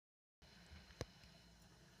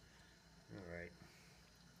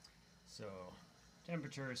So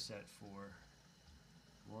temperature is set for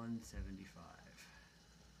 175.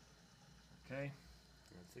 Okay,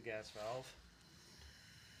 that's the gas valve.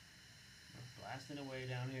 Blasting away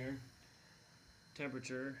down here.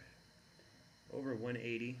 Temperature over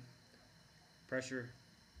 180. Pressure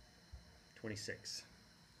 26.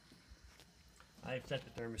 I've set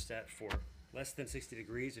the thermostat for less than 60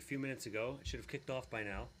 degrees a few minutes ago. It should have kicked off by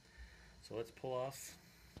now. So let's pull off.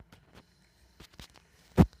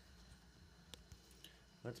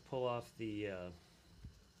 Let's pull off the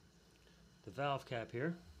valve cap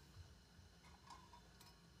here.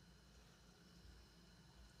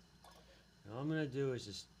 Now all I'm going to do is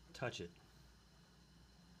just touch it.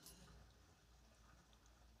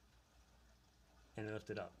 And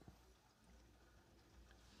lift it up.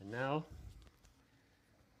 And now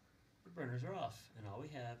the burners are off, and all we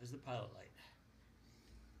have is the pilot light.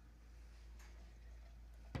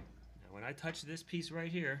 Now when I touch this piece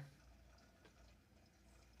right here,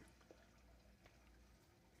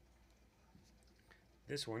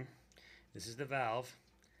 this one, this is the valve.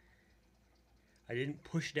 I didn't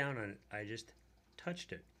push down on it, I just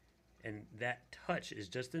touched it. And that touch is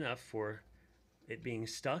just enough for it being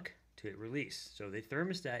stuck to it release. So the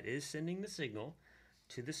thermostat is sending the signal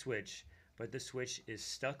to the switch, but the switch is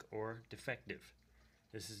stuck or defective.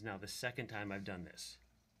 This is now the second time I've done this.